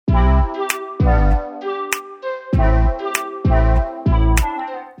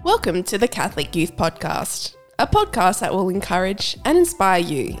Welcome to the Catholic Youth Podcast, a podcast that will encourage and inspire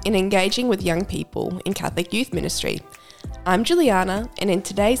you in engaging with young people in Catholic youth ministry. I'm Juliana, and in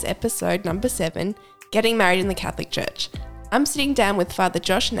today's episode number 7, Getting Married in the Catholic Church, I'm sitting down with Fr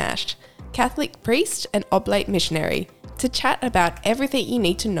Josh Nash, Catholic Priest and Oblate Missionary, to chat about everything you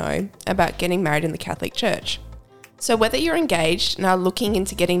need to know about getting married in the Catholic Church. So whether you're engaged and are looking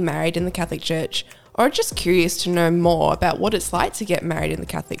into getting married in the Catholic Church, or just curious to know more about what it's like to get married in the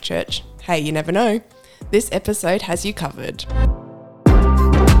Catholic Church, hey, you never know, this episode has you covered.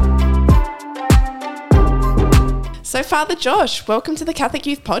 So Fr Josh, welcome to the Catholic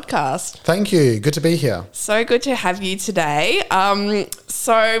Youth Podcast. Thank you. Good to be here. So good to have you today.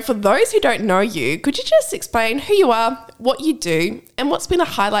 So for those who don't know you, could you just explain who you are, what you do, and what's been a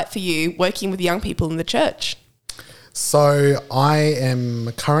highlight for you working with young people in the church? So I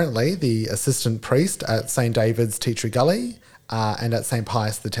am currently the assistant priest at St. David's Teacher Gully and at St.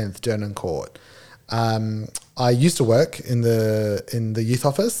 Pius X Durnan Court. I used to work in the youth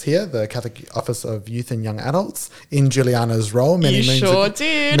office here, the Catholic Office of Youth and Young Adults, in Juliana's role many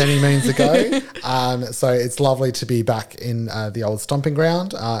moons ago. So it's lovely to be back in the old stomping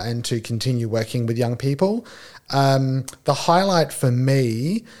ground and to continue working with young people. The highlight for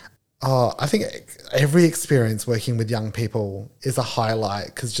me, I think every experience working with young people is a highlight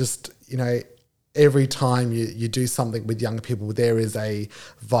because just, every time you do something with young people, there is a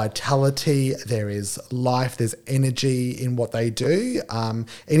vitality, there is life, there's energy in what they do.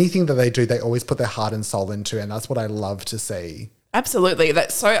 Anything that they do, they always put their heart and soul into, and that's what I love to see. Absolutely.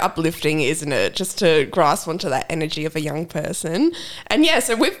 That's so uplifting, isn't it? Just to grasp onto that energy of a young person. And yeah,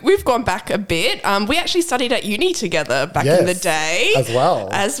 so we've gone back a bit. We actually studied at uni together back in the day.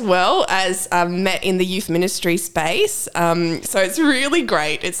 As well as met in the youth ministry space. So it's really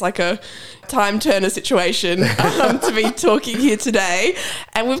great. It's like a time turner situation to be talking here today.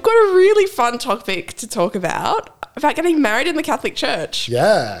 And we've got a really fun topic to talk about getting married in the Catholic Church.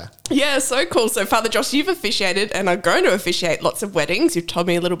 Yeah, so cool. So Fr Josh, you've officiated and are going to officiate lots of weddings. You've told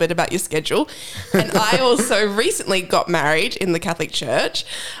me a little bit about your schedule. And I also recently got married in the Catholic Church.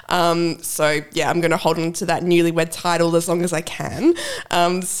 So yeah, I'm going to hold on to that newlywed title as long as I can.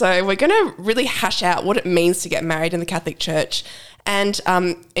 So we're going to really hash out what it means to get married in the Catholic Church. And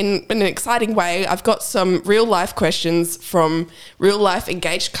in an exciting way, I've got some real life questions from real life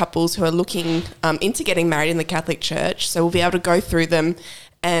engaged couples who are looking into getting married in the Catholic Church. So we'll be able to go through them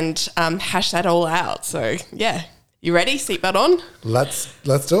and hash that all out. So yeah, you ready? Seatbelt on? Let's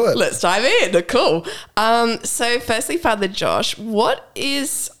do it. Let's dive in. Cool. So firstly, Fr Josh, what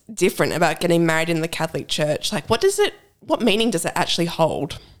is different about getting married in the Catholic Church? Like, what meaning does it actually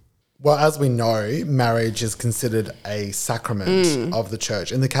hold? Well, as we know, marriage is considered a sacrament of the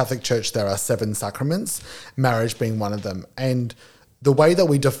church. In the Catholic Church, there are 7 sacraments, marriage being one of them. And the way that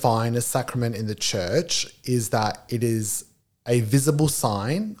we define a sacrament in the church is that it is a visible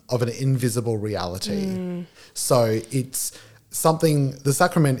sign of an invisible reality. So it's something, the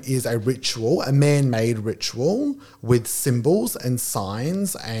sacrament is a ritual, a man-made ritual with symbols and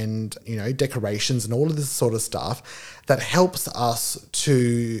signs and, decorations and all of this sort of stuff that helps us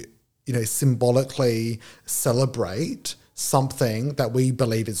to symbolically celebrate something that we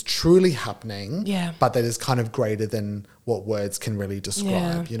believe is truly happening, but that is kind of greater than what words can really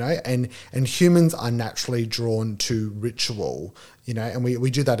describe, and humans are naturally drawn to ritual, and we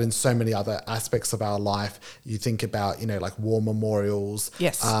do that in so many other aspects of our life. You think about, like war memorials,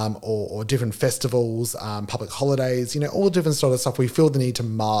 or different festivals, public holidays, all different sort of stuff. We feel the need to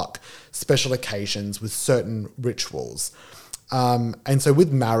mark special occasions with certain rituals. And so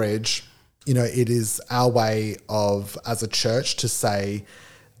with marriage, it is our way of, as a church, to say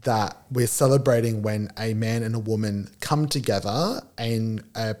that we're celebrating when a man and a woman come together and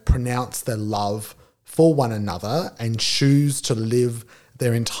pronounce their love for one another and choose to live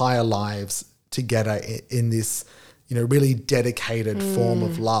their entire lives together in this, really dedicated form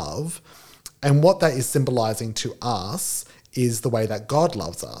of love. And what that is symbolizing to us is the way that God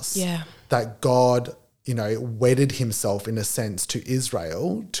loves us. That God wedded himself in a sense to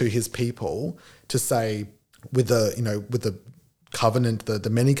Israel, to his people, to say with the covenant, the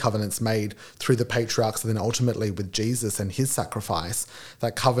many covenants made through the patriarchs and then ultimately with Jesus and his sacrifice,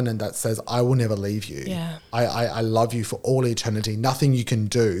 that covenant that says, I will never leave you. I love you for all eternity. Nothing you can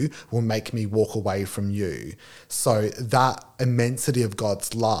do will make me walk away from you. So that immensity of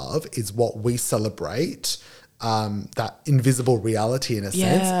God's love is what we celebrate. That invisible reality, in a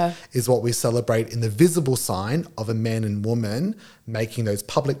sense, is what we celebrate in the visible sign of a man and woman making those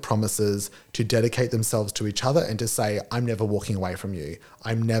public promises to dedicate themselves to each other and to say, I'm never walking away from you.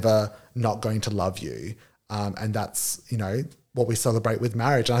 I'm never not going to love you. And that's, what we celebrate with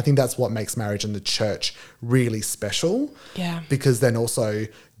marriage. And I think that's what makes marriage in the church really special. Yeah. Because then also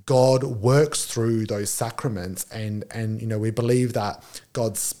God works through those sacraments and we believe that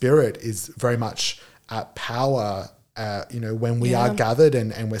God's Spirit is very much at power, when we are gathered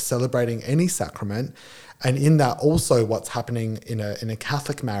and we're celebrating any sacrament. And in that also what's happening in a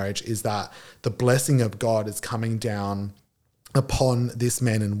Catholic marriage is that the blessing of God is coming down upon this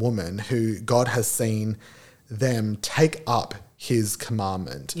man and woman who God has seen them take up his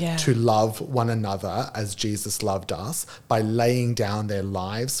commandment to love one another as Jesus loved us by laying down their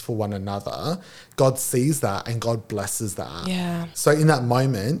lives for one another. God sees that and God blesses that. Yeah. So in that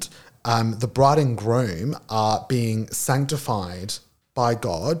moment, the bride and groom are being sanctified by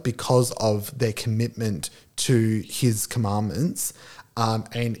God because of their commitment to his commandments.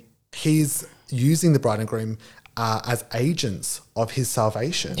 And he's using the bride and groom as agents of his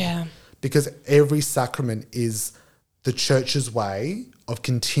salvation. Yeah. Because every sacrament is the church's way of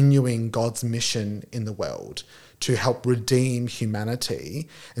continuing God's mission in the world to help redeem humanity.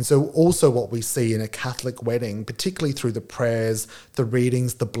 And so also what we see in a Catholic wedding, particularly through the prayers, the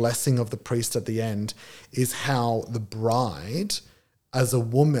readings, the blessing of the priest at the end, is how the bride, as a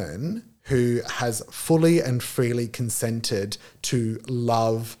woman who has fully and freely consented to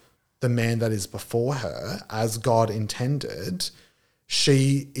love the man that is before her as God intended,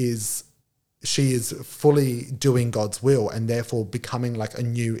 she is fully doing God's will and therefore becoming like a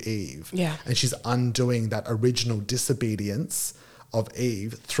new Eve. Yeah. And she's undoing that original disobedience of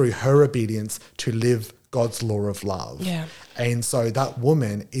Eve through her obedience to live God's law of love. Yeah. And so that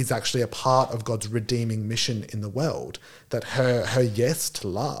woman is actually a part of God's redeeming mission in the world, that her yes to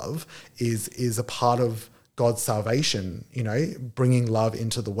love is a part of God's salvation, bringing love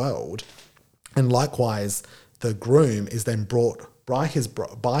into the world. And likewise, the groom is then brought by his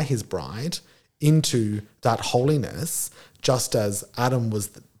bride into that holiness, just as Adam was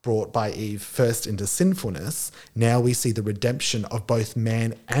brought by Eve first into sinfulness. Now we see the redemption of both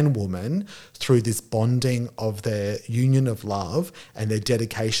man and woman through this bonding of their union of love and their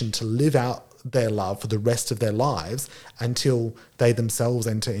dedication to live out their love for the rest of their lives until they themselves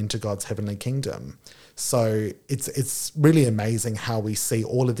enter into God's heavenly kingdom. So it's really amazing how we see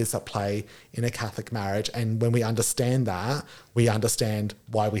all of this at play in a Catholic marriage. And when we understand that, we understand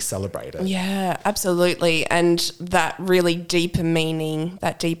why we celebrate it. Yeah, absolutely. And that really deeper meaning,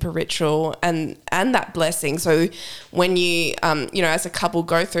 that deeper ritual and that blessing. So when you, as a couple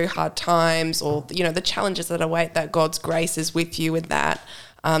go through hard times or, the challenges that await, that God's grace is with you in that.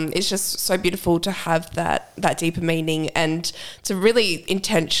 It's just so beautiful to have that deeper meaning and to really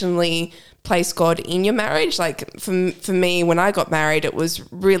intentionally place God in your marriage. Like for me, when I got married, it was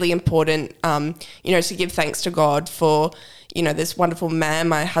really important, to give thanks to God for, this wonderful man,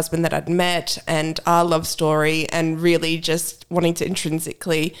 my husband that I'd met, and our love story, and really just wanting to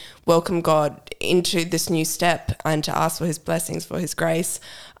intrinsically welcome God into this new step and to ask for his blessings, for his grace.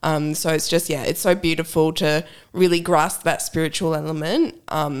 So it's just, it's so beautiful to really grasp that spiritual element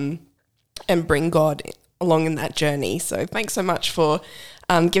and bring God along in that journey. So thanks so much for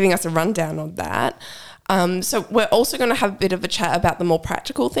giving us a rundown on that. So we're also going to have a bit of a chat about the more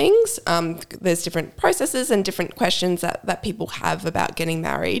practical things. There's different processes and different questions that people have about getting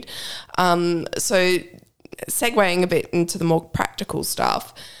married. So segueing a bit into the more practical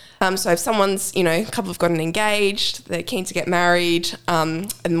stuff. So if someone's, a couple have gotten engaged, they're keen to get married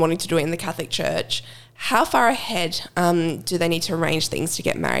and wanting to do it in the Catholic Church, how far ahead do they need to arrange things to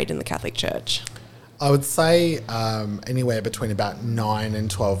get married in the Catholic Church? I would say anywhere between about 9 and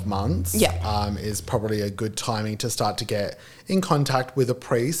 12 months is probably a good timing to start to get in contact with a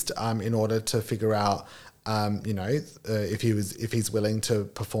priest in order to figure out, if he's willing to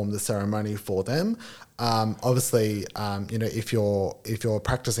perform the ceremony for them. Obviously, if you're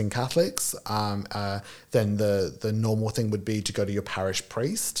practicing Catholics, then the normal thing would be to go to your parish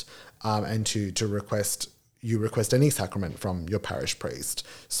priest and to request any sacrament from your parish priest.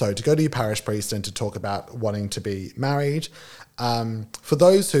 So to go to your parish priest and to talk about wanting to be married. For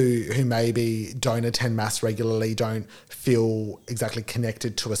those who maybe don't attend Mass regularly, don't feel exactly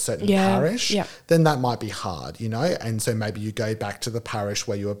connected to a certain parish, then that might be hard, and so maybe you go back to the parish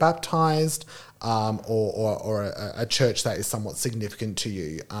where you were baptized, or a church that is somewhat significant to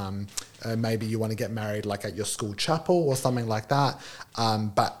you. Maybe you want to get married like at your school chapel or something like that.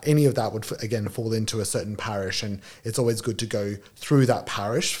 But any of that would, again, fall into a certain parish. And it's always good to go through that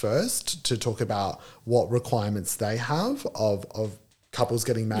parish first to talk about what requirements they have of couples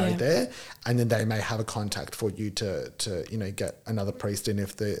getting married there. And then they may have a contact for you to get another priest in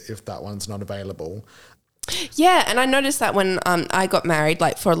if that one's not available. Yeah, and I noticed that when I got married,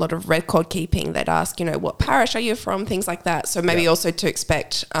 like for a lot of record keeping, they'd ask, what parish are you from, things like that. So maybe also to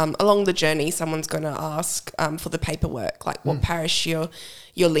expect along the journey, someone's going to ask for the paperwork, like what parish you're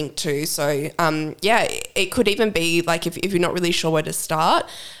linked to. So it could even be like if you're not really sure where to start,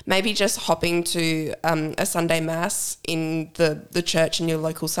 maybe just hopping to a Sunday mass in the church in your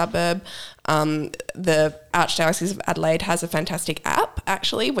local suburb. The Archdiocese of Adelaide has a fantastic app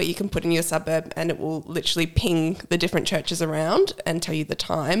actually where you can put in your suburb and it will literally ping the different churches around and tell you the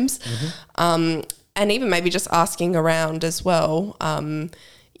times. And even maybe just asking around as well, a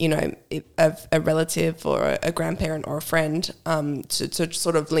relative or a grandparent or a friend to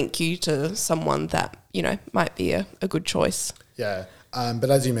sort of link you to someone that, might be a good choice. Yeah. But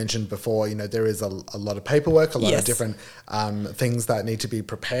as you mentioned before, there is a lot of paperwork, a lot of different things that need to be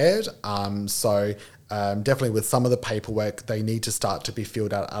prepared. So definitely with some of the paperwork, they need to start to be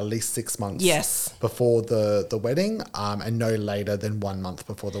filled out at least 6 months before the wedding and no later than 1 month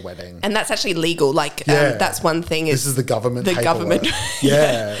before the wedding. And that's actually legal. That's one thing. This is the government The paperwork. government.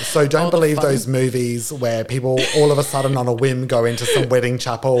 Yeah. So don't believe those movies where people all of a sudden on a whim go into some wedding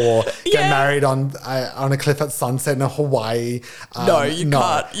chapel or get married on a cliff at sunset in Hawaii. No, you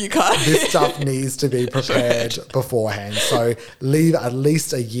can't. You can't. This stuff needs to be prepared beforehand. So leave at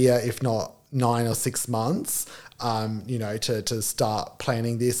least a year, if not 9 or 6 months, to start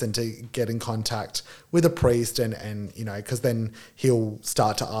planning this and to get in contact with a priest and because then he'll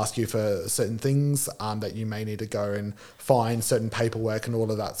start to ask you for certain things that you may need to go and find certain paperwork and all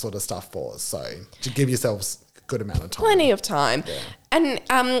of that sort of stuff for. So to give yourselves a good amount of time. Plenty of time. Yeah.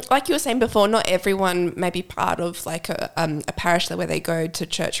 And like you were saying before, not everyone may be part of like a parish where they go to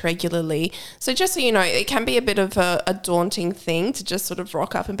church regularly. So just so you know, it can be a bit of a daunting thing to just sort of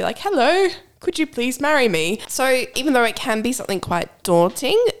rock up and be like, hello, could you please marry me? So even though it can be something quite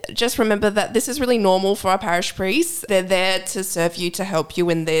daunting, just remember that this is really normal for our parish priests. They're there to serve you, to help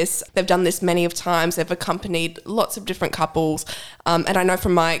you in this. They've done this many of times. They've accompanied lots of different couples. And I know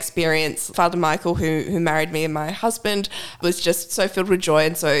from my experience, Father Michael, who married me and my husband, was just so filled with joy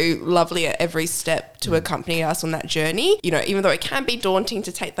and so lovely at every step to accompany us on that journey. Even though it can be daunting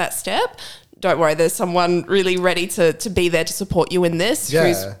to take that step, don't worry, there's someone really ready to be there to support you in this,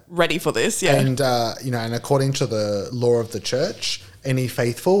 who's ready for this. Yeah. And, and according to the law of the church, any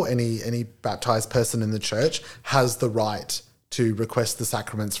faithful, any baptized person in the church has the right to request the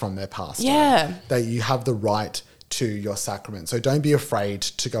sacraments from their pastor. Yeah. That you have the right to your sacrament. So don't be afraid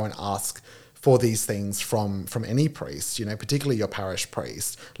to go and ask for these things from any priest, particularly your parish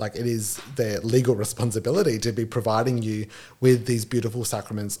priest. Like, it is their legal responsibility to be providing you with these beautiful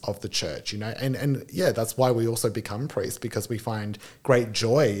sacraments of the church, and that's why we also become priests, because we find great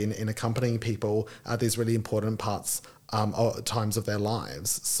joy in accompanying people at these really important parts times of their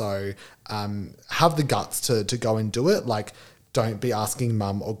lives. So have the guts to go and do it. Like, don't be asking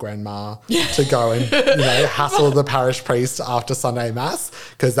mum or grandma to go and, hassle the parish priest after Sunday Mass,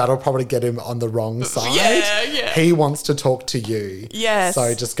 because that'll probably get him on the wrong side. Yeah. He wants to talk to you. Yes.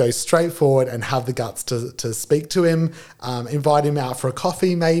 So just go straight forward and have the guts to speak to him, invite him out for a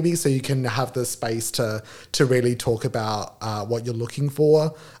coffee maybe, so you can have the space to really talk about what you're looking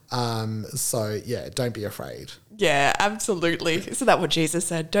for. Don't be afraid. Yeah, absolutely. Isn't that what Jesus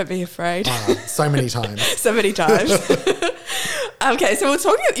said? Don't be afraid. So many times. So many times. Okay, so we're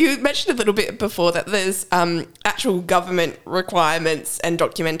talking, you mentioned a little bit before that there's actual government requirements and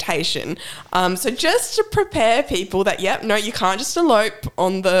documentation. So just to prepare people that, you can't just elope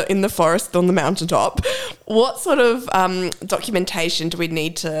in the forest on the mountaintop. What sort of documentation do we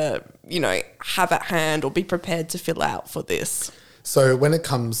need to, have at hand or be prepared to fill out for this? So when it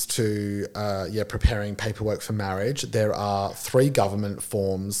comes to preparing paperwork for marriage, there are 3 government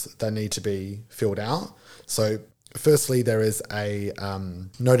forms that need to be filled out. So firstly, there is a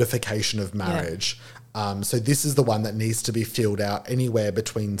notification of marriage. So this is the one that needs to be filled out anywhere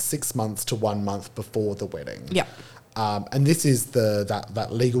between 6 months to 1 month before the wedding. Yeah. And this is that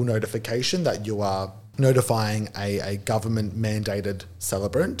legal notification that you are notifying a government mandated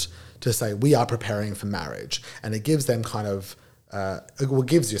celebrant to say, we are preparing for marriage. And it gives them kind of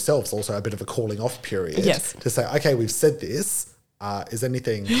gives yourselves also a bit of a calling off period to say, okay, we've said this. Is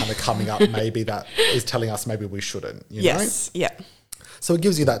anything kind of coming up maybe that is telling us maybe we shouldn't, know? Yeah. So it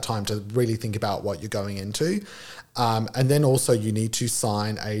gives you that time to really think about what you're going into. And then also you need to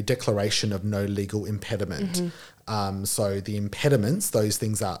sign a declaration of no legal impediment. Mm-hmm. So the impediments, those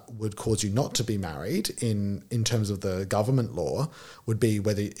things that would cause you not to be married in terms of the government law, would be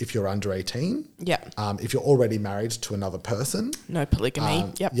if you're under 18, if you're already married to another person. No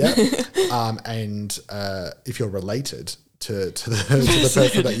polygamy, and if you're related to the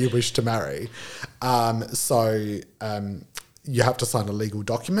person that you wish to marry. You have to sign a legal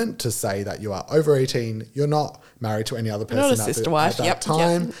document to say that you are over 18, you're not married to any other person at that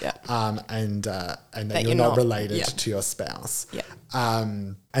time, and that you're not related to your spouse.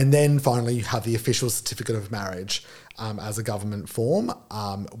 And then finally, you have the official certificate of marriage as a government form,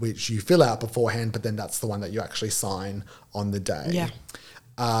 which you fill out beforehand, but then that's the one that you actually sign on the day.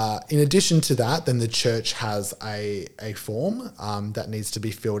 In addition to that, then the church has a form that needs to be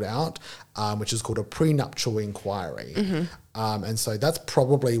filled out, which is called a prenuptial inquiry. And so that's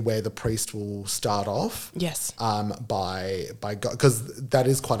probably where the priest will start off. Yes. Because that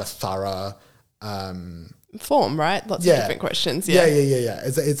is quite a thorough form, right? Lots of different questions. Yeah.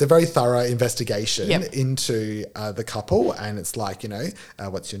 It's a very thorough investigation into the couple, and it's like,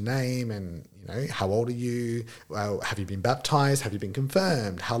 what's your name, and how old are you? Have you been baptized? Have you been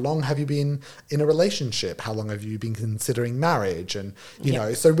confirmed? How long have you been in a relationship? How long have you been considering marriage? And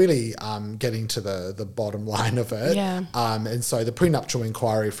so really getting to the bottom line of it. And so the prenuptial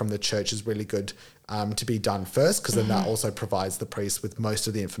inquiry from the church is really good to be done first, because then that also provides the priest with most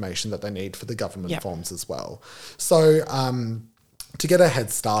of the information that they need for the government forms as well. So to get a head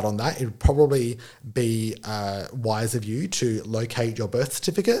start on that, it would probably be wise of you to locate your birth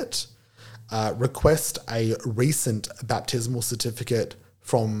certificate, request a recent baptismal certificate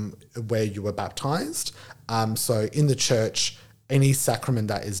from where you were baptized. So in the church, any sacrament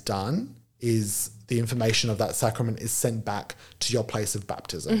that is done is the information of that sacrament is sent back to your place of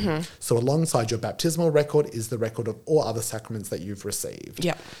baptism. So alongside your baptismal record is the record of all other sacraments that you've received.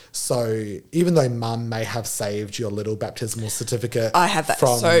 So even though mum may have saved your little baptismal certificate, I have that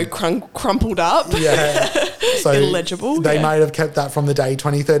crumpled up. So illegible. They might have kept that from the day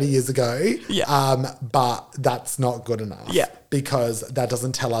 20, 30 years ago. But that's not good enough. Because that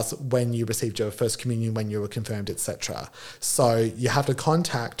doesn't tell us when you received your first communion, when you were confirmed, etc. So you have to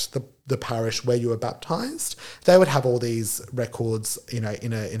contact the parish where you were baptized. They would have all these records, in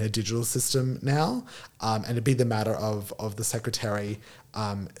a digital system now, and it'd be the matter of the secretary,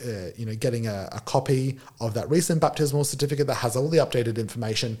 getting a copy of that recent baptismal certificate that has all the updated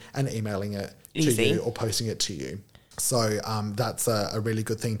information and emailing it to you or posting it to you. So that's a really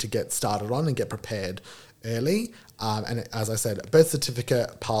good thing to get started on and get prepared early. And as I said, birth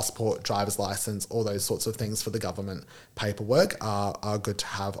certificate, passport, driver's license, all those sorts of things for the government paperwork are good to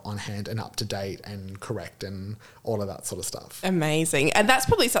have on hand and up to date and correct and all of that sort of stuff. Amazing. And that's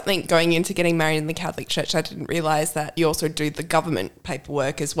probably something going into getting married in the Catholic Church. I didn't realise that you also do the government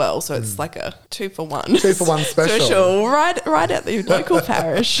paperwork as well. So it's like a 2-for-1. 2-for-1 special. Right at the local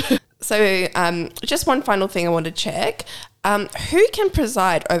parish. So just one final thing I want to check. Who can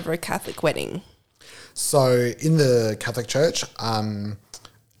preside over a Catholic wedding? So in the Catholic Church,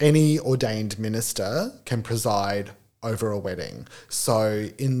 any ordained minister can preside over a wedding. So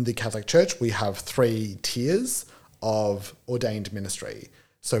in the Catholic Church, we have 3 tiers of ordained ministry.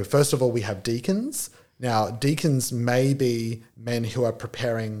 So first of all, we have deacons. Now, deacons may be men who are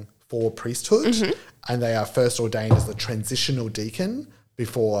preparing for priesthood, and they are first ordained as a transitional deacon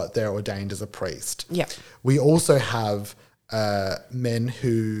before they're ordained as a priest. We also have men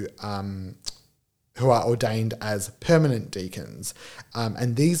who are ordained as permanent deacons.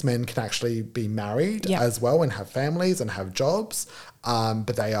 And these men can actually be married as well and have families and have jobs,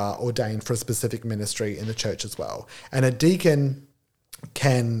 but they are ordained for a specific ministry in the church as well. And a deacon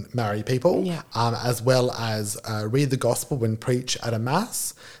can marry people as well as read the gospel and preach at a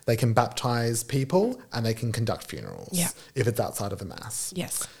mass. They can baptize people and they can conduct funerals if it's outside of a mass.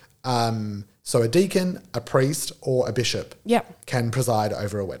 So a deacon, a priest, or a bishop can preside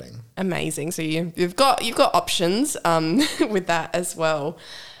over a wedding. Amazing. So you've got options with that as well.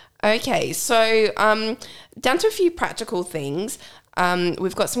 Okay, so down to a few practical things.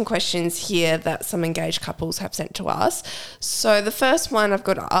 We've got some questions here that some engaged couples have sent to us. So the first one I've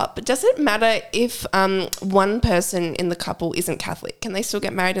got up, does it matter if one person in the couple isn't Catholic? Can they still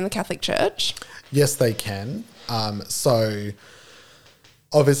get married in the Catholic Church? Yes, they can. So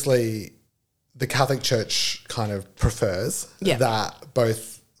obviously the Catholic Church kind of prefers that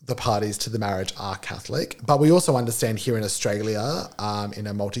both the parties to the marriage are Catholic. But we also understand here in Australia, in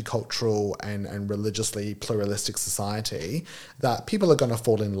a multicultural and religiously pluralistic society, that people are going to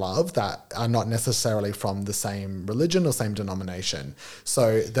fall in love that are not necessarily from the same religion or same denomination.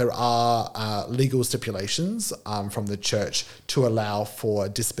 So there are legal stipulations from the church to allow for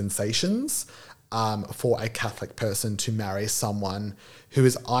dispensations for a Catholic person to marry someone who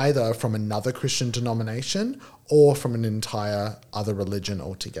is either from another Christian denomination or from an entire other religion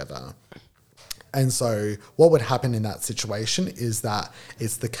altogether. And so what would happen in that situation is that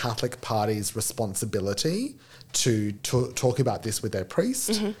it's the Catholic party's responsibility to talk about this with their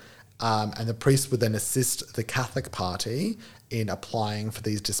priest. And the priest would then assist the Catholic party in applying for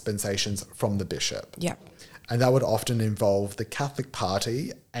these dispensations from the bishop. Yeah. And that would often involve the Catholic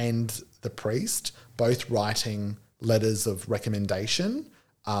party and the priest both writing letters of recommendation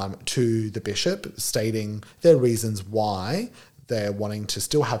to the bishop stating their reasons why they're wanting to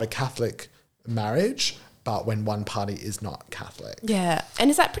still have a Catholic marriage, but when one party is not Catholic. Yeah. And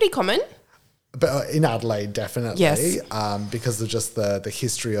is that pretty common? But in Adelaide, definitely, Yes. Because of just the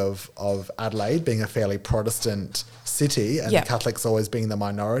history of Adelaide being a fairly Protestant city and Yeah. the Catholics always being the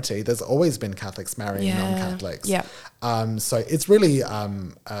minority, there's always been Catholics marrying non-Catholics. Yeah. So it's really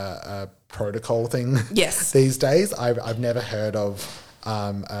a protocol thing. Yes. These days, I've never heard of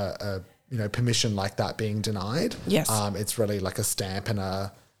permission like that being denied. Yes. It's really like a stamp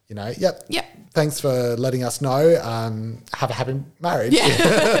and yep. Yep. Thanks for letting us know. Have a happy marriage.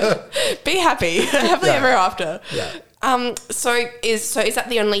 Yeah. Be happy. Happily ever after. Yeah. So is that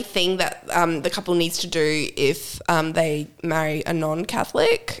the only thing that the couple needs to do if they marry a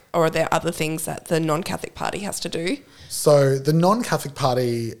non-Catholic, or are there other things that the non-Catholic party has to do? So the non-Catholic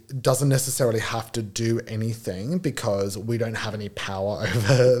party doesn't necessarily have to do anything because we don't have any power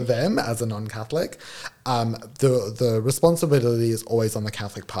over them as a non-Catholic. The responsibility is always on the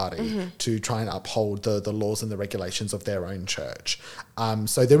Catholic party to try and uphold the laws and the regulations of their own church.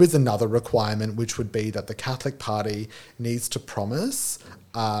 So there is another requirement, which would be that the Catholic party needs to promise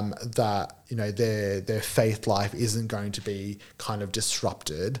that their faith life isn't going to be kind of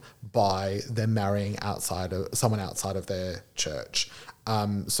disrupted by them marrying someone outside of their church.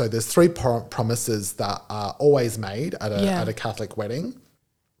 So there's three promises that are always made at a Catholic wedding,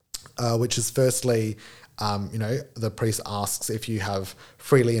 which is firstly, the priest asks if you have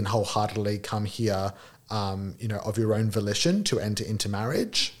freely and wholeheartedly come here, of your own volition to enter into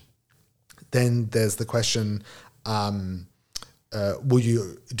marriage. Then there's the question, are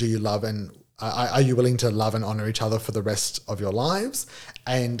you willing to love and honour each other for the rest of your lives?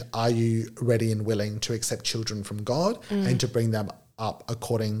 And are you ready and willing to accept children from God and to bring them up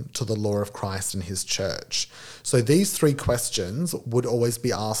according to the law of Christ and his church? So these three questions would always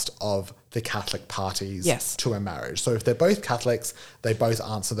be asked of the Catholic parties to a marriage. So if they're both Catholics, they both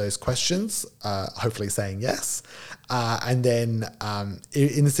answer those questions, hopefully saying yes. And then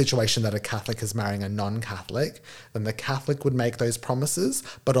in the situation that a Catholic is marrying a non-Catholic, then the Catholic would make those promises,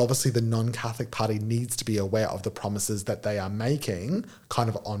 but obviously the non-Catholic party needs to be aware of the promises that they are making kind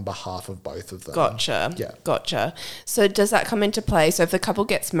of on behalf of both of them. Gotcha. Yeah. Gotcha. So does that come into play? So if the couple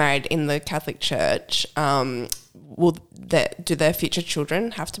gets married in the Catholic Church, do their future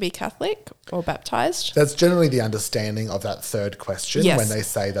children have to be Catholic or baptised? That's generally the understanding of that third question Yes. when they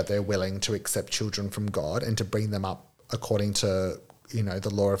say that they're willing to accept children from God and to bring them up according to, the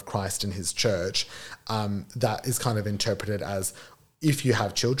law of Christ and his church. That is kind of interpreted as, if you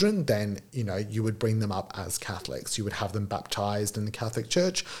have children, then, you would bring them up as Catholics. You would have them baptised in the Catholic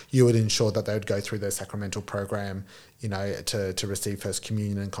Church. You would ensure that they would go through their sacramental program, to receive First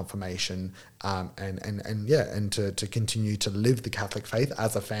Communion and confirmation, and to continue to live the Catholic faith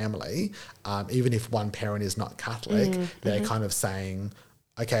as a family. Even if one parent is not Catholic, they're kind of saying,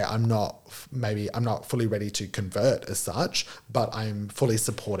 okay, I'm not fully ready to convert as such, but I'm fully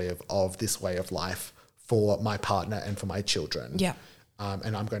supportive of this way of life for my partner and for my children. Yeah.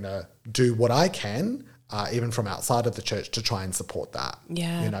 And I'm going to do what I can, even from outside of the church, to try and support that.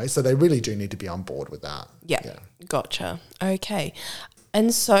 Yeah. So they really do need to be on board with that. Yeah. Gotcha. Okay.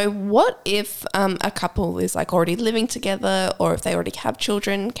 And so what if a couple is already living together, or if they already have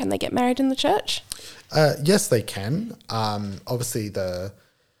children, can they get married in the church? Yes, they can. Obviously, there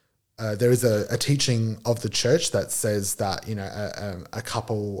is a teaching of the church that says that a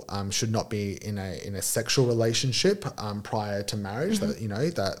couple should not be in a sexual relationship prior to marriage.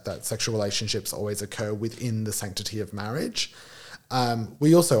 That sexual relationships always occur within the sanctity of marriage.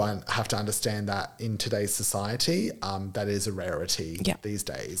 We also have to understand that in today's society, that is a rarity these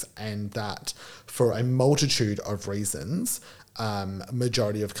days, and that for a multitude of reasons,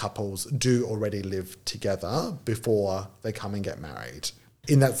 majority of couples do already live together before they come and get married.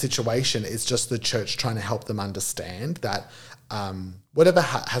 In that situation, it's just the church trying to help them understand that whatever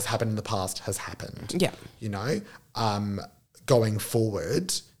has happened in the past has happened. Yeah. Going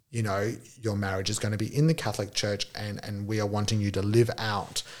forward, your marriage is going to be in the Catholic Church, and we are wanting you to live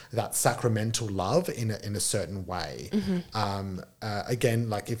out that sacramental love in a certain way.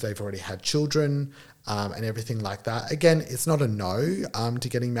 Again, if they've already had children and everything like that, again, it's not a no to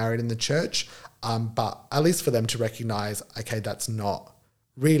getting married in the church, but at least for them to recognise, okay, that's not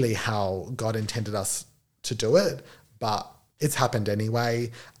really how God intended us to do it, but it's happened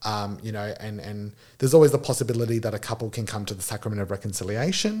anyway, and there's always the possibility that a couple can come to the sacrament of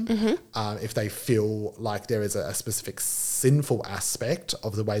reconciliation if they feel like there is a specific sinful aspect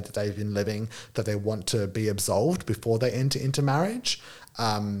of the way that they've been living that they want to be absolved before they enter into marriage.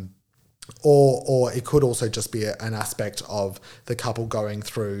 Or it could also just be an aspect of the couple going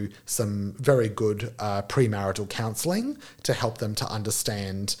through some very good pre-marital counselling to help them to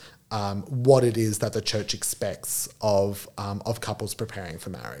understand what it is that the church expects of couples preparing for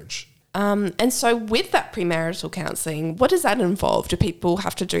marriage. And so with that premarital counselling, what does that involve? Do people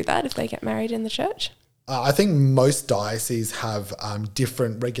have to do that if they get married in the church? I think most dioceses have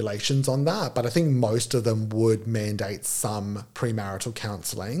different regulations on that, but I think most of them would mandate some premarital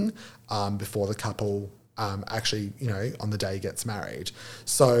counselling before the couple actually, on the day gets married.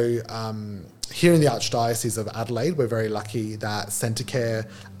 So here in the Archdiocese of Adelaide, we're very lucky that Centrecare,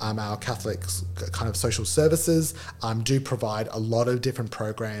 our Catholic kind of social services, do provide a lot of different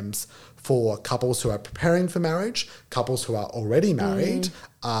programs for couples who are preparing for marriage, couples who are already married,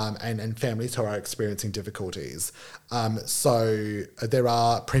 and families who are experiencing difficulties. So there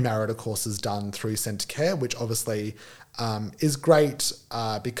are premarital courses done through Centrecare, which obviously is great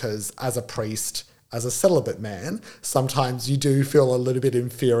because as a priest, as a celibate man, sometimes you do feel a little bit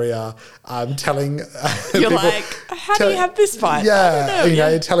inferior telling you're people, like, how do you have this fight?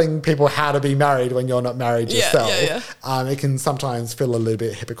 Yeah, telling people how to be married when you're not married yourself. It can sometimes feel a little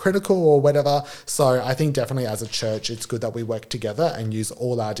bit hypocritical or whatever. So I think definitely as a church, it's good that we work together and use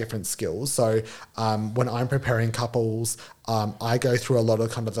all our different skills. So when I'm preparing couples, I go through a lot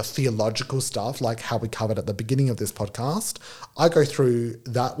of kind of the theological stuff, like how we covered at the beginning of this podcast. I go through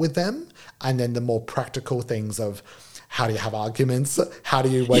that with them. And then the more practical things of how do you have arguments, how do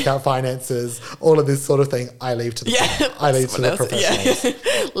you work out finances, all of this sort of thing, I leave to the professionals.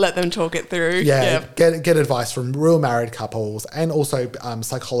 Yeah. Let them talk it through. Get advice from real married couples and also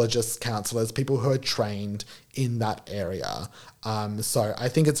psychologists, counsellors, people who are trained in that area. So I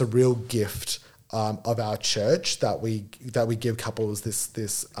think it's a real gift of our church that we give couples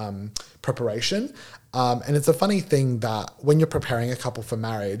this preparation. And it's a funny thing that when you're preparing a couple for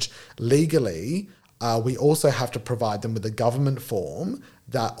marriage, legally, we also have to provide them with a government form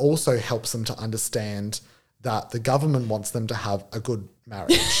that also helps them to understand that the government wants them to have a good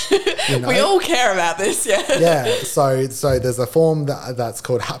marriage. We all care about this, So there's a form that's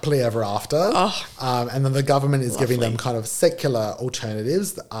called Happily Ever After, and then the government is giving them kind of secular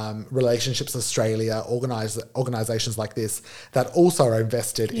alternatives, Relationships Australia, organisations like this that also are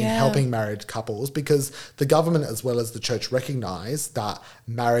invested in helping married couples, because the government as well as the church recognise that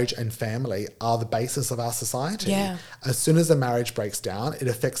marriage and family are the basis of our society. As soon as a marriage breaks down, it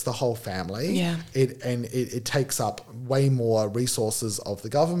affects the whole family. It takes up way more resources of the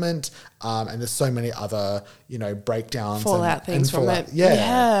government, and there's so many other, breakdowns, fallout things from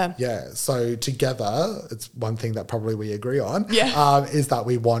it. So together, it's one thing that probably we agree on. Is that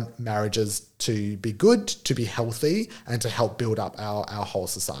we want marriages to be good, to be healthy, and to help build up our whole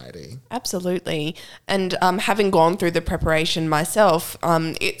society. Absolutely. And having gone through the preparation myself,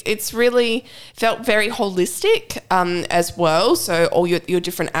 it's really felt very holistic as well. So all your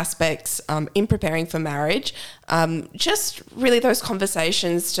different aspects in preparing for marriage, just really those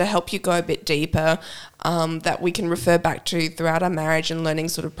conversations to help you go a bit deeper, that we can refer back to throughout our marriage and learning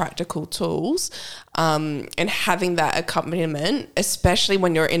sort of practical tools, and having that accompaniment, especially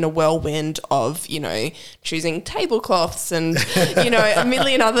when you're in a whirlwind of, choosing tablecloths and, a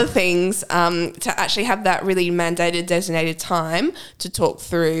million other things, to actually have that really mandated, designated time to talk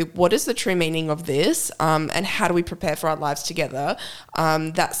through what is the true meaning of this, and how do we prepare for our lives together.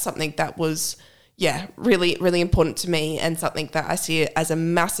 That's something that was really, really important to me, and something that I see as a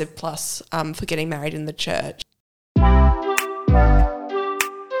massive plus for getting married in the church.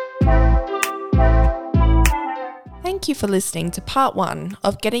 Thank you for listening to part 1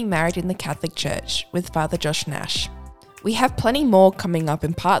 of Getting Married in the Catholic Church with Fr Josh Nash. We have plenty more coming up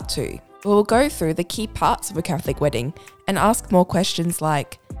in part 2. We'll go through the key parts of a Catholic wedding and ask more questions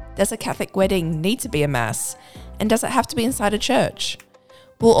like, does a Catholic wedding need to be a mass? And does it have to be inside a church?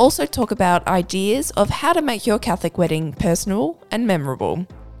 We'll also talk about ideas of how to make your Catholic wedding personal and memorable.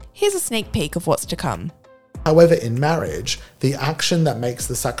 Here's a sneak peek of what's to come. However, in marriage, the action that makes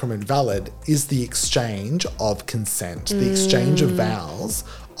the sacrament valid is the exchange of consent, the exchange of vows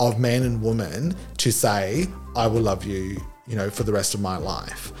of man and woman to say, I will love you, for the rest of my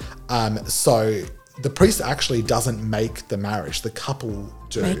life. So the priest actually doesn't make the marriage, the couple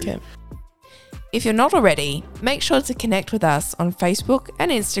do. Make it. If you're not already, make sure to connect with us on Facebook and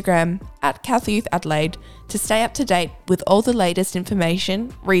Instagram at Catholic Youth Adelaide to stay up to date with all the latest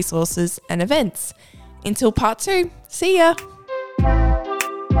information, resources and events. Until part 2, see ya!